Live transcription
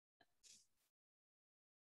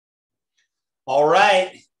All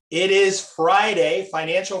right. It is Friday,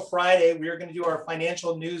 Financial Friday. We are going to do our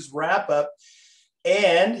financial news wrap up.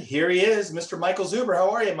 And here he is, Mr. Michael Zuber.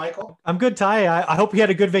 How are you, Michael? I'm good, Ty. I hope you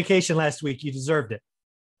had a good vacation last week. You deserved it.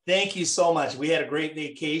 Thank you so much. We had a great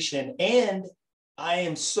vacation and I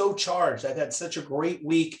am so charged. I've had such a great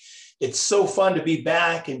week. It's so fun to be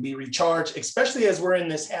back and be recharged, especially as we're in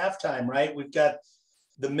this halftime, right? We've got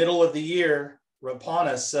the middle of the year upon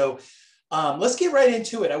us. So let's get right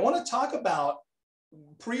into it. I want to talk about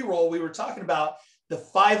pre-roll. We were talking about the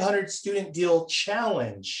 500 student deal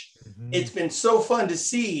challenge. It's been so fun to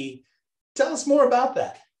see. Tell us more about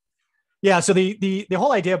that. Yeah. So the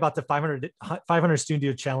whole idea about the 500 student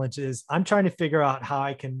deal challenge is I'm trying to figure out how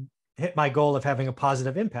I can hit my goal of having a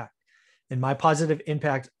positive impact. And my positive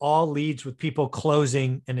impact all leads with people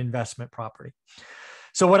closing an investment property.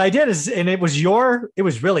 So what I did is, and it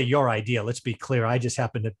was really your idea. Let's be clear. I just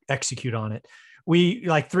happened to execute on it. We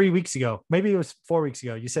like 3 weeks ago, maybe it was 4 weeks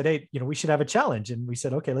ago, you said, hey, we should have a challenge. And we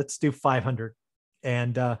said, okay, let's do 500.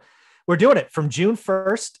 And we're doing it from June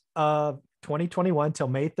 1st, 2021 till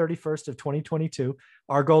May 31st of 2022.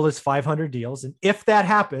 Our goal is 500 deals. And if that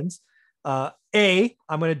happens, I'm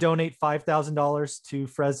going to donate $5,000 to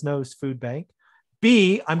Fresno's food bank.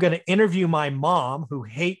 B, I'm going to interview my mom who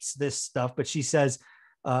hates this stuff, but she says,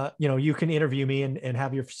 you can interview me and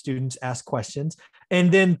have your students ask questions. And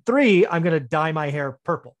then 3, I'm going to dye my hair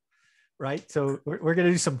purple. Right. So we're going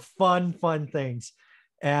to do some fun things.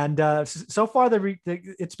 And so far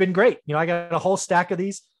it's been great. I got a whole stack of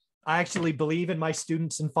these. I actually believe in my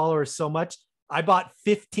students and followers so much. I bought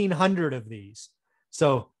 1,500 of these.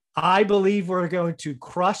 So I believe we're going to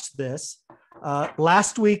crush this.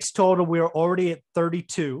 Last week's total, we were already at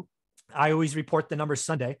 32. I always report the numbers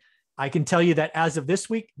Sunday. I can tell you that as of this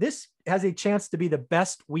week, this has a chance to be the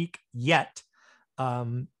best week yet.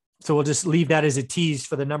 So we'll just leave that as a tease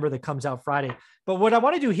for the number that comes out Friday. But what I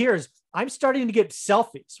want to do here is I'm starting to get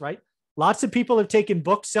selfies, right? Lots of people have taken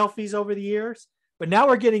book selfies over the years, but now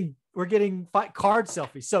we're getting card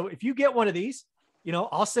selfies. So if you get one of these,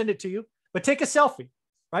 I'll send it to you, but take a selfie,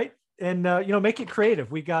 right? And, make it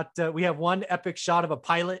creative. We have one epic shot of a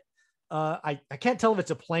pilot. I can't tell if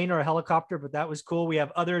it's a plane or a helicopter, but that was cool. We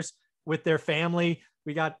have others with their family.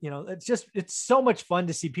 We got, it's so much fun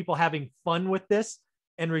to see people having fun with this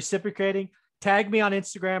and reciprocating. Tag me on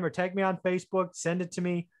Instagram or tag me on Facebook, send it to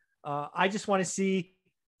me. I just want to see,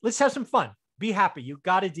 let's have some fun. Be happy. You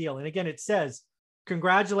got a deal. And again, it says,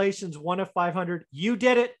 congratulations, one of 500. You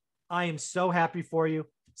did it. I am so happy for you.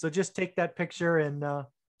 So just take that picture and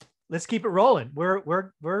let's keep it rolling.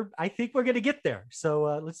 I think we're going to get there.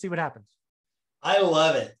 So let's see what happens. I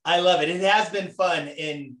love it. It has been fun.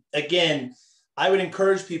 And again, I would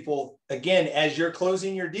encourage people, again, as you're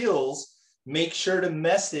closing your deals, make sure to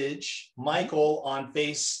message Michael on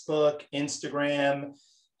Facebook, Instagram,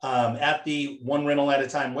 at the One Rental at a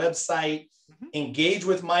Time website. Engage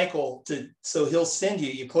with Michael so he'll send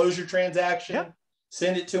you close your transaction,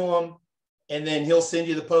 send it to him, and then he'll send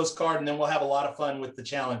you the postcard, and then we'll have a lot of fun with the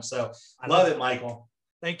challenge. So I love it, Michael.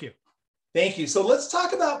 Thank you. Thank you. So let's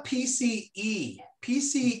talk about PCE.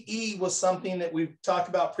 PCE was something that we've talked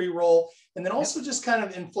about pre-roll, and then also just kind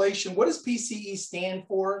of inflation. What does PCE stand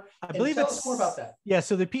for? I believe tell us more about that. Yeah.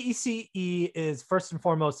 So the PCE is first and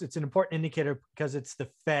foremost, it's an important indicator because it's the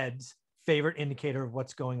Fed's favorite indicator of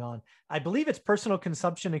what's going on. I believe it's personal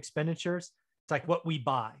consumption expenditures. It's like what we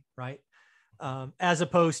buy, right? As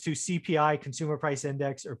opposed to CPI, Consumer Price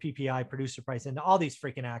Index, or PPI, Producer Price Index, all these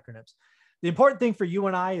freaking acronyms. The important thing for you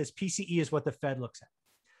and I is PCE is what the Fed looks at.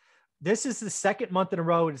 This is the second month in a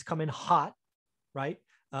row it has come in hot, right?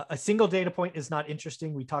 A single data point is not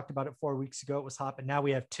interesting. We talked about it 4 weeks ago. It was hot, but now we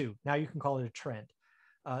have 2. Now you can call it a trend.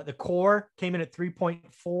 The core came in at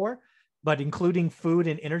 3.4, but including food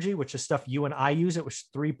and energy, which is stuff you and I use, it was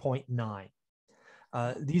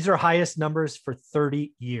 3.9. These are highest numbers for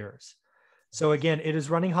 30 years. So again, it is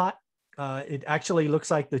running hot. It actually looks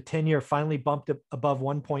like the 10-year finally bumped up above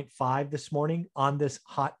 1.5 this morning on this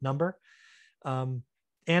hot number.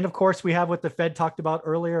 And of course, we have what the Fed talked about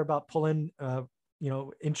earlier about pulling,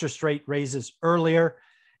 interest rate raises earlier.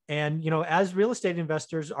 And, as real estate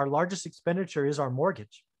investors, our largest expenditure is our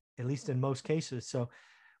mortgage, at least in most cases. So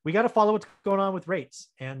we got to follow what's going on with rates.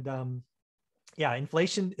 And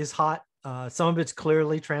inflation is hot. Some of it's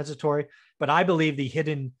clearly transitory, but I believe the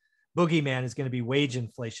hidden boogeyman is going to be wage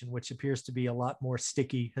inflation, which appears to be a lot more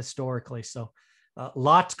sticky historically. So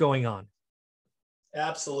lots going on.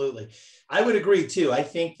 Absolutely. I would agree too. I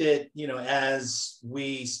think that, as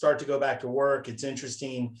we start to go back to work, it's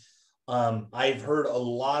interesting. I've heard a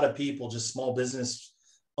lot of people, just small business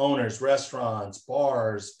owners, restaurants,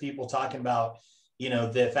 bars, people talking about,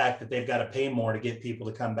 the fact that they've got to pay more to get people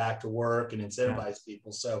to come back to work and incentivize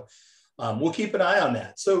people. So we'll keep an eye on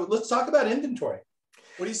that. So let's talk about inventory.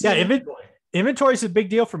 What do you see in inventory? Inventory is a big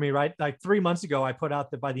deal for me, right? Like 3 months ago, I put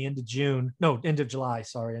out that by the end of July,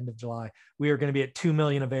 we are going to be at 2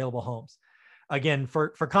 million available homes. Again, for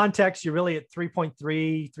context, you're really at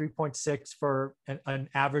 3.3, 3.6 for an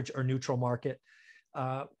average or neutral market.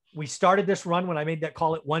 We started this run when I made that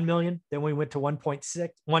call at 1 million. Then we went to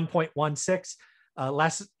 1.16.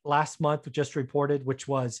 Last month just reported, which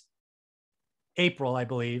was April, I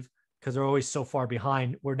believe, because they're always so far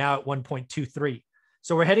behind. We're now at 1.23.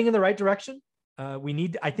 So we're heading in the right direction. I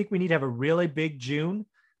think we need to have a really big June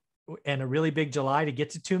and a really big July to get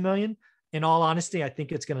to 2 million. In all honesty, I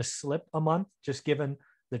think it's going to slip a month, just given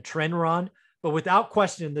the trend we're on. But without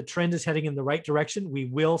question, the trend is heading in the right direction. We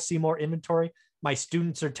will see more inventory. My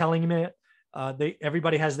students are telling me it.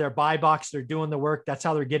 Everybody has their buy box. They're doing the work. That's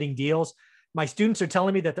how they're getting deals. My students are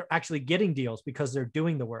telling me that they're actually getting deals because they're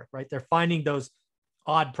doing the work, right? They're finding those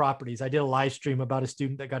odd properties. I did a live stream about a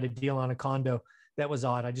student that got a deal on a condo that was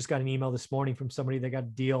odd. I just got an email this morning from somebody that got a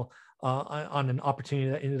deal on an opportunity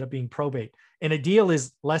that ended up being probate. And a deal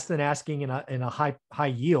is less than asking in a high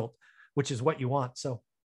yield, which is what you want. So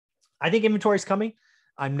I think inventory is coming.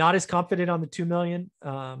 I'm not as confident on the 2 million.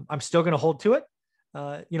 I'm still going to hold to it.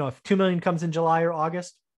 If 2 million comes in July or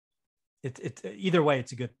August, it's either way,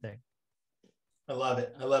 it's a good thing. I love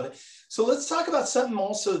it. I love it. So let's talk about something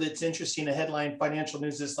also that's interesting. A headline financial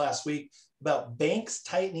news this last week about banks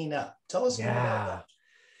tightening up. Tell us more about that.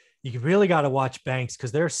 You really got to watch banks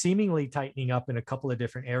because they're seemingly tightening up in a couple of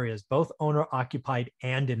different areas, both owner occupied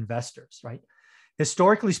and investors, right?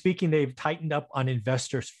 Historically speaking, they've tightened up on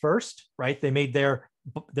investors first, right? They made their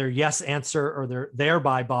yes answer or their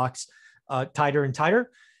buy box tighter and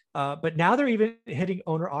tighter. But now they're even hitting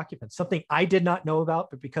owner occupants, something I did not know about,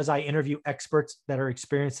 but because I interview experts that are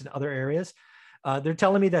experienced in other areas, they're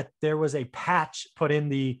telling me that there was a patch put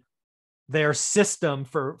in their system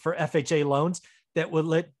for FHA loans that would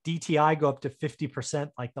let DTI go up to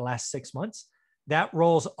 50% like the last 6 months. That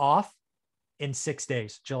rolls off in 6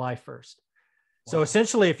 days, July 1st. Wow. So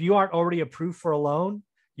essentially, if you aren't already approved for a loan,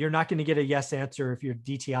 you're not going to get a yes answer if your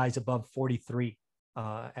DTI is above 43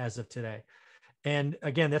 as of today. And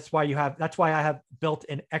again, that's why I have built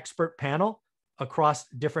an expert panel across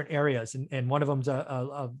different areas. And one of them's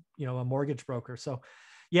a mortgage broker. So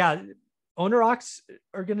yeah, owner occs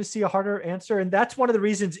are going to see a harder answer. And that's one of the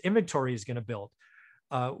reasons inventory is going to build.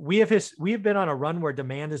 We have been on a run where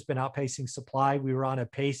demand has been outpacing supply. We were on a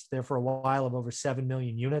pace there for a while of over 7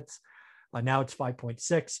 million units. Now it's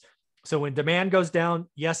 5.6. So when demand goes down,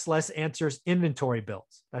 yes, less answers, inventory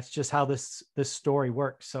builds. That's just how this story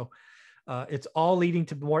works. So it's all leading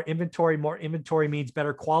to more inventory. More inventory means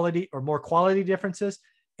better quality or more quality differences.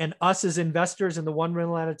 And us as investors in the one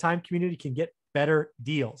rental at a time community can get better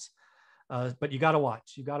deals. But you got to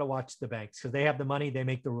watch. You got to watch the banks because they have the money. They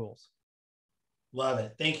make the rules. Love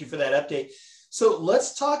it. Thank you for that update. So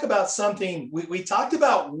let's talk about something. We talked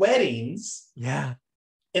about weddings. Yeah.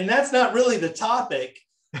 And that's not really the topic,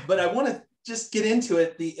 but I want to just get into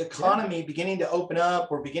it. The economy beginning to open up.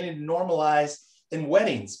 We're beginning to normalize. In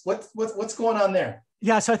weddings, what's going on there?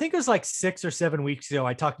 Yeah, so I think it was like 6 or 7 weeks ago,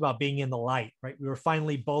 I talked about being in the light, right? We were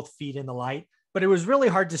finally both feet in the light, but it was really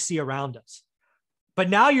hard to see around us. But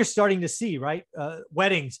now you're starting to see, right?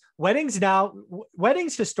 Weddings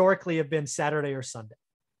historically have been Saturday or Sunday,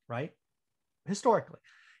 right? Historically.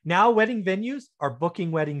 Now wedding venues are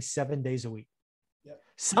booking weddings 7 days a week. Yep.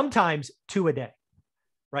 Sometimes 2 a day,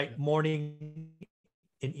 right? Yep. Morning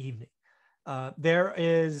and evening. There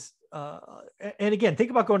is, and again,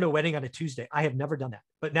 think about going to a wedding on a Tuesday. I have never done that,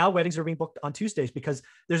 but now weddings are being booked on Tuesdays because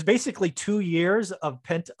there's basically 2 years of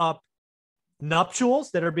pent up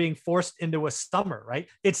nuptials that are being forced into a summer, right?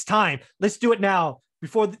 It's time. Let's do it now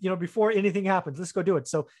before anything happens. Let's go do it.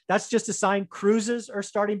 So that's just a sign. Cruises are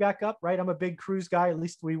starting back up, right? I'm a big cruise guy. At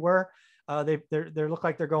least we were. They look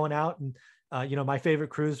like they're going out. And my favorite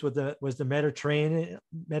cruise was the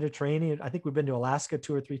Mediterranean. I think we've been to Alaska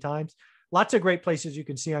 2 or 3 times. Lots of great places you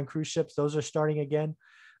can see on cruise ships. Those are starting again.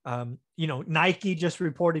 Nike just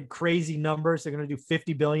reported crazy numbers. They're going to do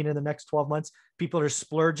 50 billion in the next 12 months. People are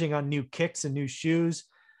splurging on new kicks and new shoes.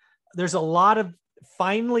 There's a lot of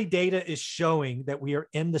finally data is showing that we are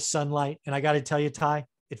in the sunlight. And I got to tell you, Ty,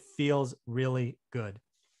 it feels really good.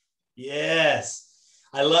 Yes.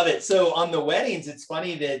 I love it. So on the weddings, it's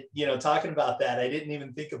funny that, talking about that, I didn't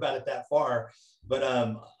even think about it that far, but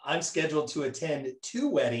I'm scheduled to attend 2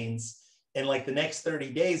 weddings in like the next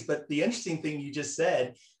 30 days. But the interesting thing you just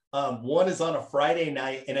said, One is on a Friday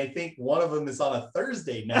night, and I think one of them is on a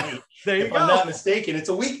Thursday night. There you if go. I'm not mistaken. It's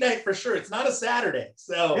a weeknight for sure. It's not a Saturday.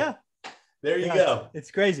 So yeah, there you go.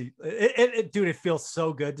 It's crazy. Dude, it feels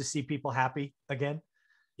so good to see people happy again.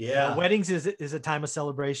 Yeah. Weddings is a time of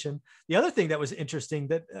celebration. The other thing that was interesting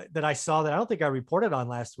that I saw that I don't think I reported on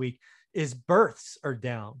last week is births are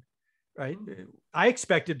down, right? I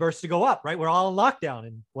expected births to go up, right? We're all in lockdown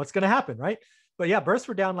and what's going to happen, right? But yeah, births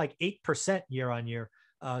were down like 8% year on year.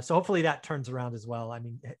 So hopefully that turns around as well. I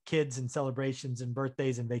mean, kids and celebrations and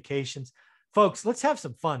birthdays and vacations. Folks, let's have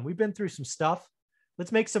some fun. We've been through some stuff.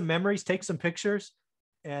 Let's make some memories, take some pictures,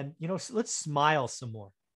 and, let's smile some more.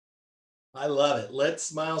 I love it. Let's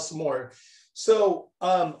smile some more. So,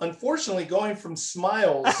 unfortunately, going from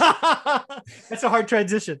smiles, that's a hard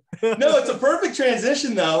transition. No, it's a perfect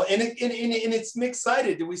transition though, and it's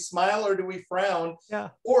mixed-sided. Do we smile or do we frown? Yeah.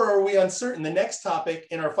 Or are we uncertain? The next topic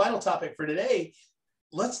and our final topic for today,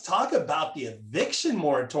 let's talk about the eviction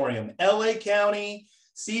moratorium. LA County,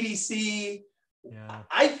 CDC. Yeah.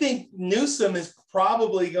 I think Newsom is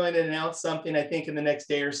probably going to announce something. I think in the next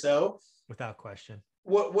day or so. Without question.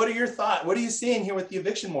 What are your thoughts? What are you seeing here with the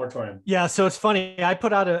eviction moratorium? Yeah, so it's funny. I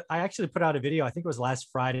actually put out a video. I think it was last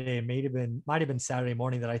Friday. It might have been Saturday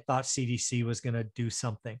morning that I thought CDC was going to do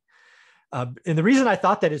something. And the reason I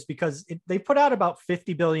thought that is because they put out about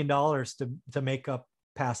 $50 billion to make up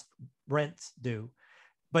past rents due,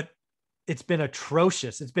 but it's been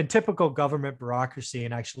atrocious. It's been typical government bureaucracy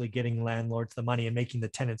and actually getting landlords the money and making the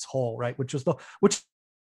tenants whole, right? Which is the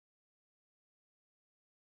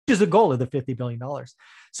goal of the $50 billion.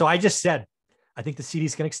 So I just said, I think the CD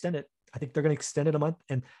is going to extend it. I think they're going to extend it a month,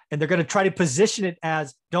 and they're going to try to position it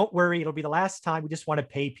as, don't worry, it'll be the last time. We just want to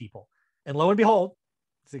pay people. And lo and behold,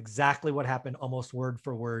 it's exactly what happened almost word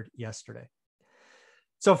for word yesterday.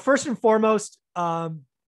 So first and foremost, I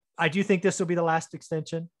do think this will be the last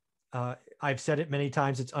extension. I've said it many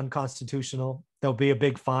times. It's unconstitutional. There'll be a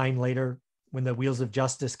big fine later when the wheels of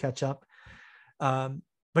justice catch up.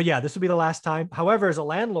 But yeah, this will be the last time. However, as a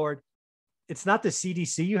landlord, it's not the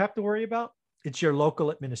CDC you have to worry about. It's your local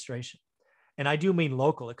administration. And I do mean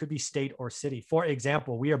local. It could be state or city. For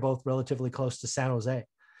example, we are both relatively close to San Jose.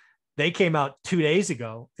 They came out 2 days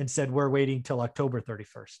ago and said, we're waiting till October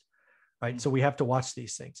 31st, right? So we have to watch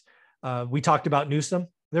these things. We talked about Newsom.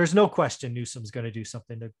 There's no question Newsom's going to do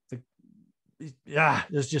something.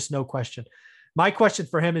 There's just no question. My question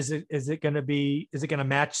for him is it going to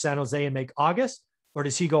match San Jose and make August? Or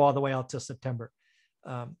does he go all the way out till September?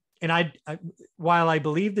 And while I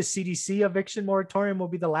believe the CDC eviction moratorium will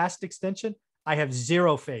be the last extension, I have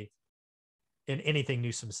zero faith in anything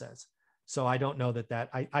Newsom says. So I don't know that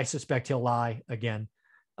I suspect he'll lie again,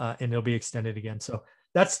 and it'll be extended again. So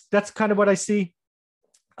that's kind of what I see.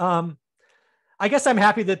 I guess I'm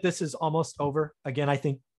happy that this is almost over. Again, I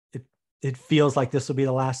think it feels like this will be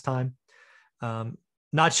the last time.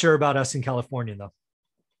 Not sure about us in California though.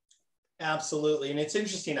 Absolutely. And it's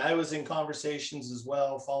interesting. I was in conversations as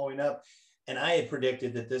well, following up, and I had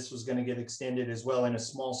predicted that this was going to get extended as well in a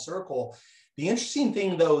small circle. The interesting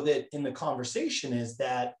thing, though, that in the conversation is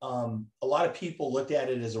that a lot of people looked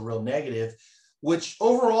at it as a real negative, which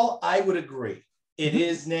overall I would agree. It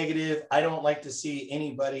is negative. I don't like to see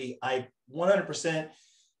anybody. 100%.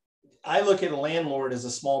 I look at a landlord as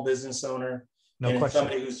a small business owner. No and question.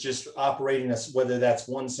 Somebody who's just operating whether that's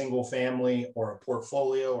one single family or a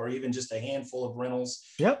portfolio or even just a handful of rentals.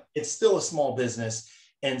 Yep. It's still a small business.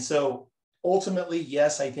 And so ultimately,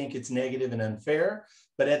 yes, I think it's negative and unfair.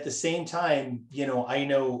 But at the same time, I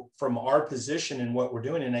know from our position and what we're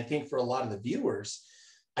doing, and I think for a lot of the viewers,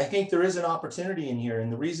 I think there is an opportunity in here.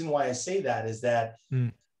 And the reason why I say that is that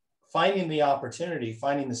finding the opportunity,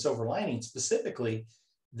 finding the silver lining specifically,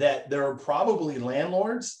 that there are probably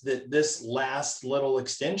landlords that this last little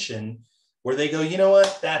extension where they go, you know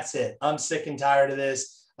what, that's it. I'm sick and tired of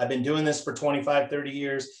this. I've been doing this for 25, 30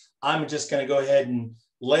 years. I'm just going to go ahead and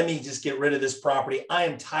let me just get rid of this property. I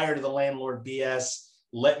am tired of the landlord BS.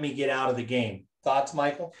 Let me get out of the game. Thoughts,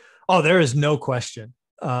 Michael? Oh, there is no question.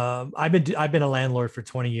 I've been a landlord for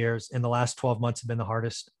 20 years, and the last 12 months have been the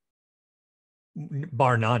hardest,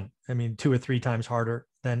 bar none. I mean, 2 or 3 times harder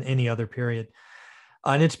than any other period.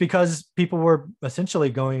 And it's because people were essentially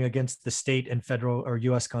going against the state and federal or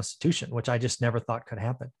U.S. Constitution, which I just never thought could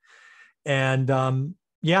happen. And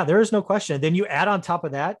there is no question. Then you add on top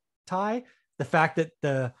of that, Ty, the fact that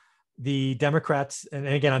the Democrats, and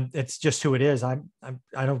again, it's just who it is. I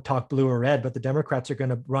don't talk blue or red, but the Democrats are going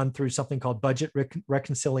to run through something called budget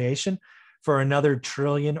reconciliation for another $1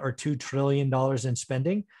 trillion or $2 trillion in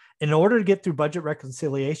spending. In order to get through budget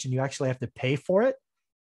reconciliation, you actually have to pay for it.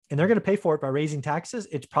 and they're going to pay for it by raising taxes.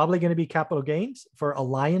 It's probably going to be capital gains for a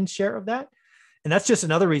lion's share of that. And that's just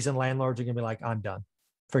another reason landlords are going to be like, I'm done.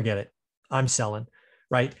 Forget it. I'm selling,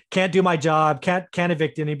 right? Can't do my job. Can't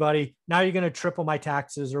evict anybody. Now you're going to triple my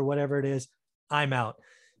taxes or whatever it is. I'm out.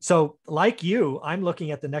 So like you, I'm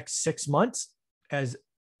looking at the next 6 months as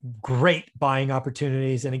great buying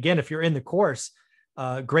opportunities. And again, if you're in the course,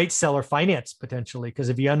 great seller finance potentially, because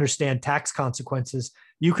if you understand tax consequences,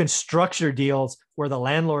 you can structure deals where the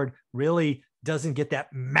landlord really doesn't get that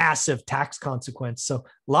massive tax consequence. So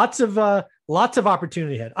lots of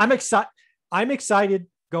opportunity ahead. I'm excited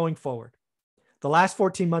going forward. The last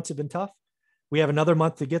 14 months have been tough. We have another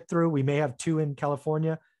month to get through. We may have 2 in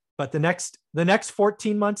California, but the next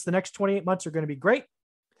 14 months, the next 28 months are going to be great.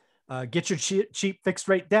 Get your cheap fixed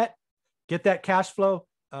rate debt, get that cash flow.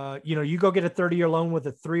 You go get a 30-year loan with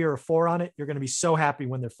a 3 or a 4 on it. You're going to be so happy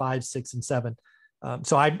when they're 5, 6, and 7.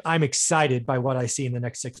 So I'm excited by what I see in the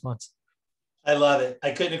next 6 months. I love it.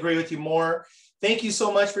 I couldn't agree with you more. Thank you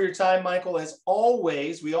so much for your time, Michael. As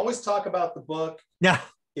always, we always talk about the book. Yeah.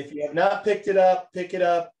 If you have not picked it up, pick it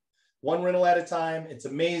up. One rental at a time. It's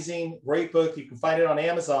amazing. Great book. You can find it on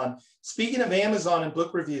Amazon. Speaking of Amazon and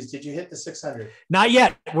book reviews, did you hit the 600? Not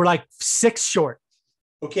yet. We're like 6 short.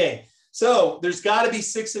 Okay. So there's got to be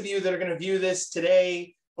 6 of you that are going to view this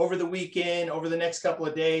today, over the weekend, over the next couple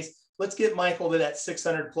of days. Let's get Michael to that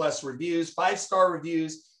 600 plus reviews, 5-star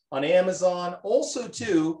reviews on Amazon. Also,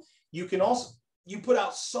 too, you put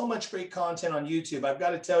out so much great content on YouTube. I've got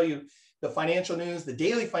to tell you, the financial news, the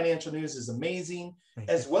daily financial news is amazing,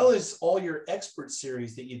 as well as all your expert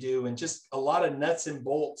series that you do, and just a lot of nuts and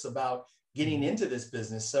bolts about getting into this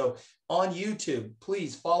business. So on YouTube,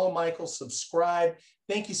 please follow Michael, subscribe.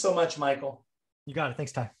 Thank you so much, Michael. You got it.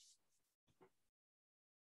 Thanks, Ty.